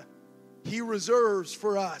 He reserves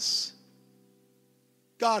for us.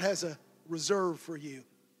 God has a reserve for you.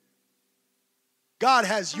 God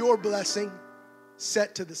has your blessing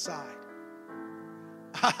set to the side.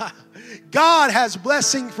 God has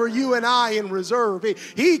blessing for you and I in reserve.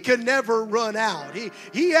 He can never run out.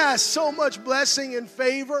 He has so much blessing and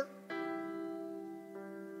favor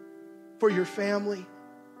for your family,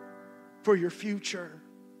 for your future.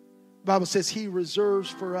 The Bible says He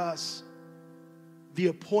reserves for us the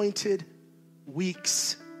appointed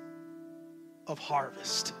weeks of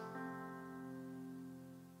harvest.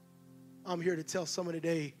 I'm here to tell someone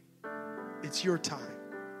today, it's your time.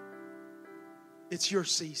 It's your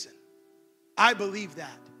season. I believe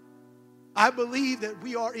that. I believe that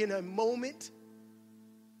we are in a moment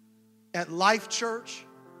at Life Church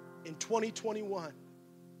in 2021.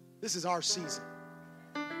 This is our season.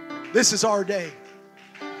 This is our day.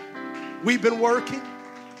 We've been working.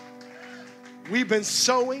 We've been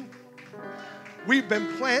sowing. We've been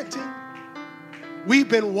planting. We've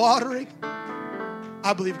been watering.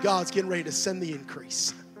 I believe God's getting ready to send the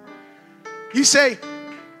increase. You say,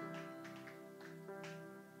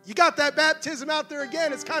 you got that baptism out there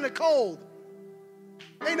again. It's kind of cold.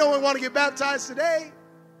 Ain't no one want to get baptized today.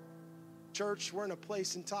 Church, we're in a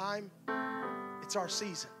place and time. It's our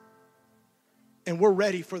season. And we're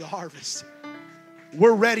ready for the harvest.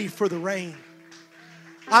 We're ready for the rain.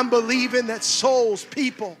 I'm believing that souls,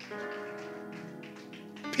 people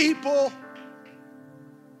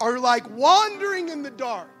are like wandering in the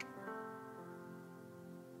dark.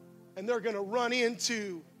 And they're going to run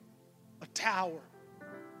into a tower.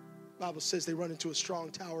 The Bible says they run into a strong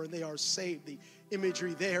tower and they are saved. The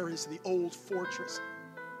imagery there is the old fortress.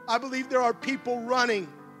 I believe there are people running,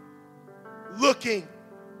 looking,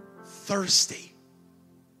 thirsty,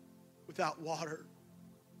 without water.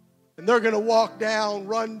 And they're going to walk down,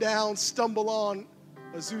 run down, stumble on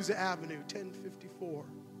Azusa Avenue, 1054.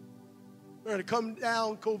 They're going to come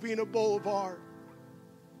down Covina Boulevard,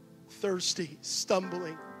 thirsty,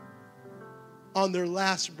 stumbling, on their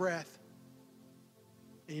last breath.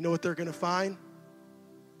 And you know what they're going to find?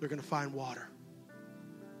 They're going to find water.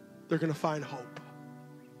 They're going to find hope.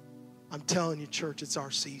 I'm telling you, church, it's our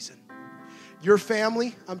season. Your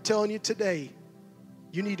family, I'm telling you today,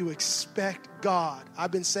 you need to expect God.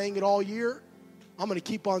 I've been saying it all year. I'm going to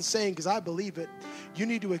keep on saying because I believe it. You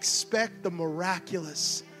need to expect the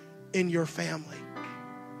miraculous in your family.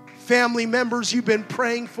 Family members you've been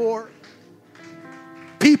praying for.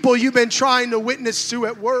 People you've been trying to witness to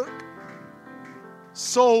at work.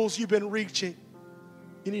 Souls you've been reaching.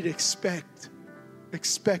 You need to expect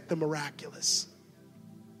the miraculous.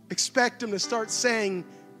 Expect them to start saying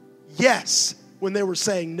yes when they were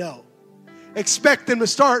saying no. Expect them to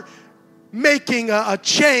start making a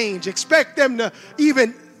change. Expect them to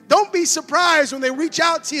even, don't be surprised when they reach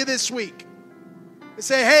out to you this week and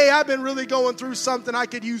say, hey, I've been really going through something. I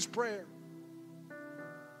could use prayer.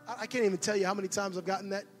 I can't even tell you how many times I've gotten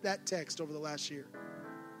that text over the last year.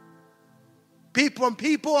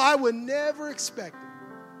 People I would never expect it.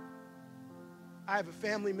 I have a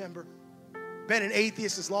family member, been an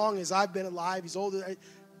atheist as long as I've been alive. He's older.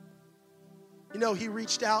 You know, he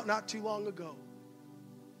reached out not too long ago.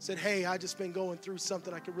 Said, hey, I just been going through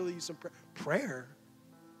something. I could really use some prayer. Prayer?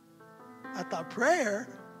 I thought, prayer?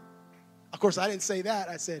 Of course, I didn't say that.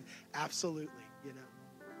 I said, absolutely, you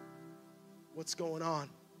know. What's going on?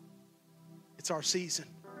 It's our season.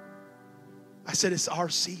 I said, it's our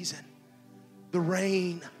season. The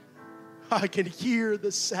rain. I can hear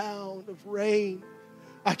the sound of rain.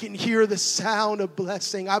 I can hear the sound of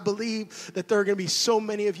blessing. I believe that there are going to be so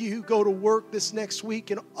many of you who go to work this next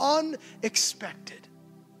week and unexpected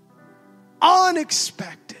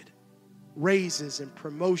raises and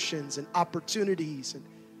promotions and opportunities and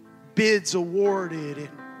bids awarded and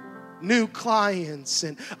new clients.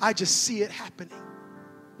 And I just see it happening.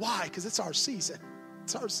 Why? Because it's our season.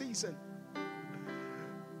 It's our season.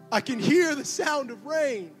 I can hear the sound of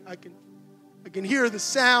rain. I can hear the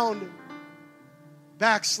sound of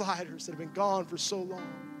Backsliders that have been gone for so long.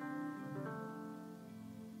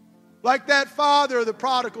 Like that father, the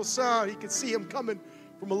prodigal son, he could see him coming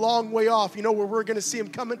from a long way off. You know where we're going to see him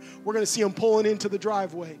coming? We're going to see him pulling into the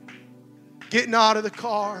driveway, getting out of the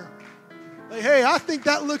car. Like, hey, I think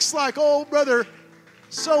that looks like old brother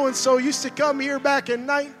so-and-so used to come here back in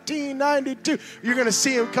 1992. You're going to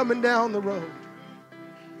see him coming down the road.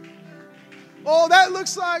 Oh, that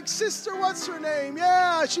looks like sister, what's her name?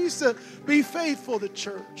 Yeah, she used to be faithful to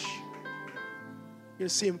church. You're going to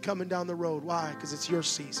see him coming down the road. Why? Because it's your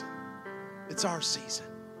season. It's our season.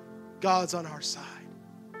 God's on our side.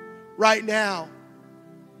 Right now,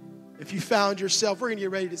 if you found yourself, we're going to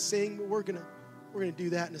get ready to sing, but we're going to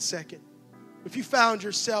do that in a second. If you found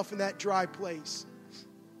yourself in that dry place,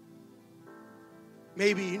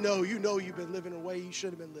 maybe you know you've been living a way you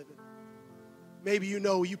should have been living. Maybe you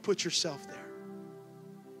know you put yourself there.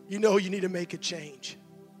 You know you need to make a change.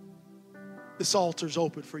 This altar's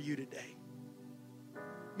open for you today.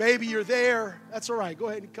 Maybe you're there. That's all right. Go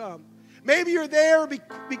ahead and come. Maybe you're there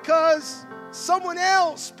because someone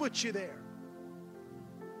else put you there.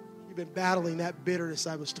 You've been battling that bitterness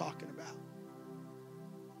I was talking about.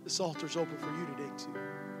 This altar's open for you today too.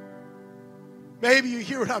 Maybe you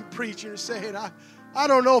hear what I'm preaching and saying, I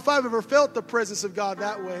don't know if I've ever felt the presence of God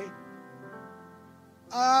that way.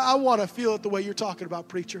 I want to feel it the way you're talking about,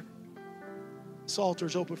 preacher. This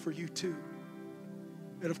altar's open for you too.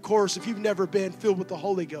 And of course, if you've never been filled with the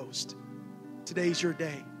Holy Ghost, today's your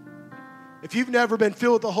day. If you've never been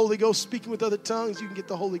filled with the Holy Ghost, speaking with other tongues, you can get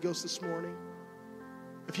the Holy Ghost this morning.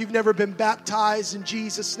 If you've never been baptized in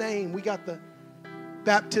Jesus' name, we got the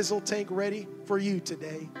baptismal tank ready for you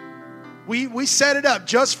today. We set it up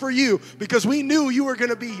just for you because we knew you were going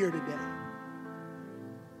to be here today.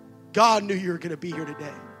 God knew you were going to be here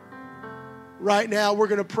today. Right now, we're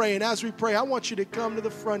going to pray. And as we pray, I want you to come to the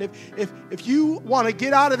front. If you want to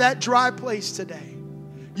get out of that dry place today,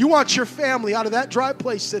 you want your family out of that dry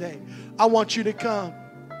place today, I want you to come.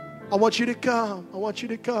 I want you to come. I want you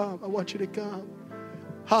to come. I want you to come.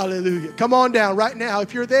 Hallelujah. Come on down right now.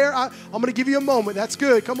 If you're there, I'm going to give you a moment. That's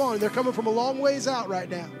good. Come on. They're coming from a long ways out right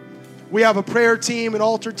now. We have a prayer team, an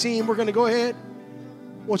altar team. We're going to go ahead.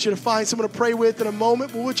 I want you to find someone to pray with in a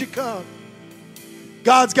moment. But would you come?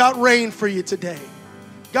 God's got rain for you today.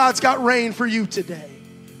 God's got rain for you today.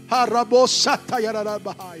 Come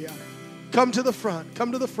to the front.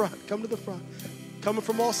 Come to the front. Come to the front. Coming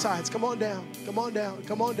from all sides. Come on down. Come on down.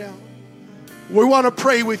 Come on down. We want to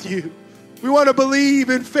pray with you. We want to believe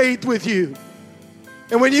in faith with you.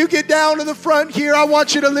 And when you get down to the front here, I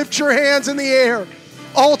want you to lift your hands in the air.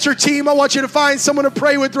 Altar team, I want you to find someone to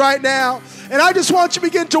pray with right now. And I just want you to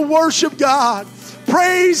begin to worship God.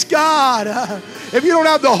 Praise God. If you don't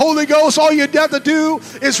have the Holy Ghost, all you have to do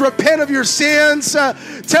is repent of your sins.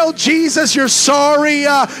 Tell Jesus you're sorry.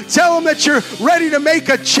 Tell him that you're ready to make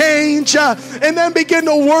a change. And then begin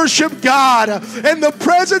to worship God. And the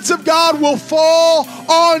presence of God will fall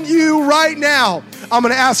on you right now. I'm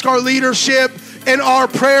going to ask our leadership and our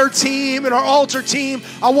prayer team and our altar team,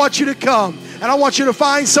 I want you to come. And I want you to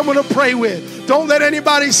find someone to pray with. Don't let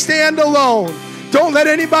anybody stand alone. Don't let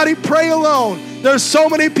anybody pray alone. There's so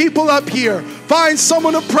many people up here. Find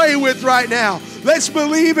someone to pray with right now. Let's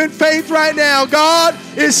believe in faith right now. God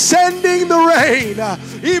is sending the rain,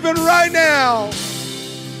 even right now.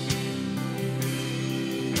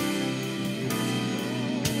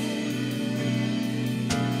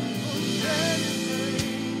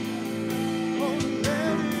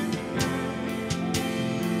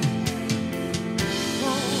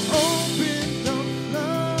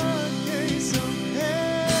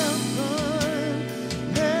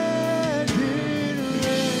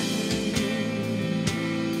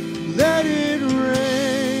 Let it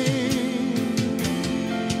rain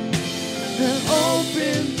and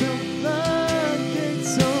open the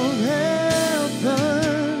floodgates of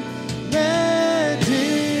heaven. Let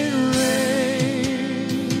it rain.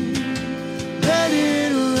 Let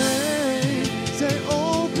it rain. Say,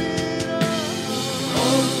 open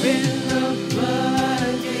the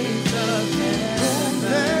floodgates of heaven.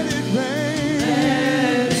 Let it rain. Let it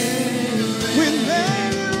rain. We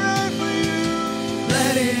let it rain for you.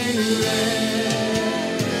 Let it rain.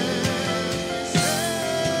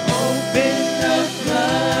 Open the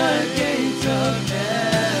floodgates of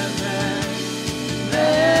heaven.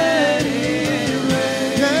 Let it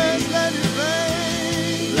rain. Yes, let it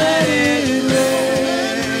rain. Let it rain.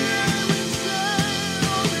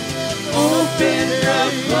 Open the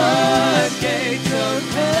floodgates of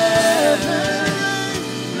heaven.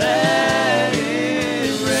 Let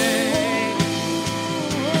it rain.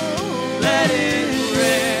 Let it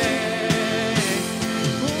rain.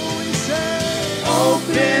 Open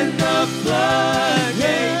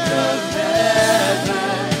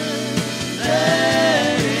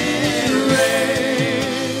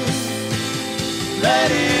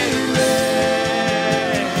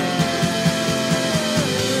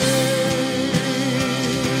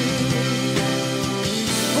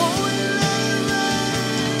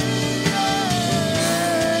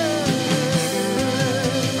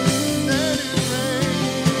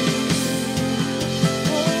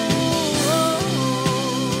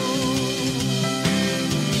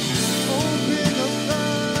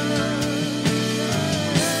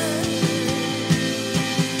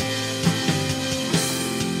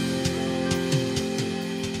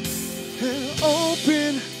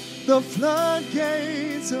the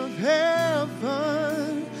floodgates of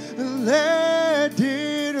heaven and let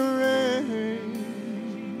it rain.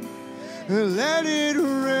 Let it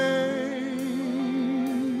rain.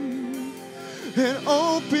 And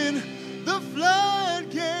open the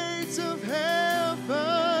floodgates of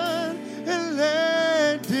heaven and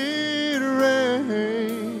let it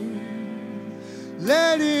rain.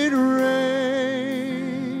 Let it rain.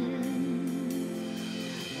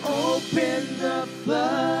 Open the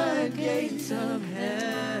floodgates of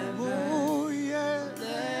heaven. Oh, yeah.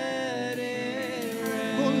 Let it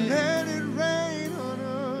rain. Oh, let it rain on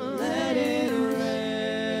us. Let it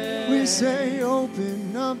rain. We say,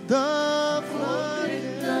 open up the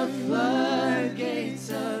floodgates. Open the floodgates.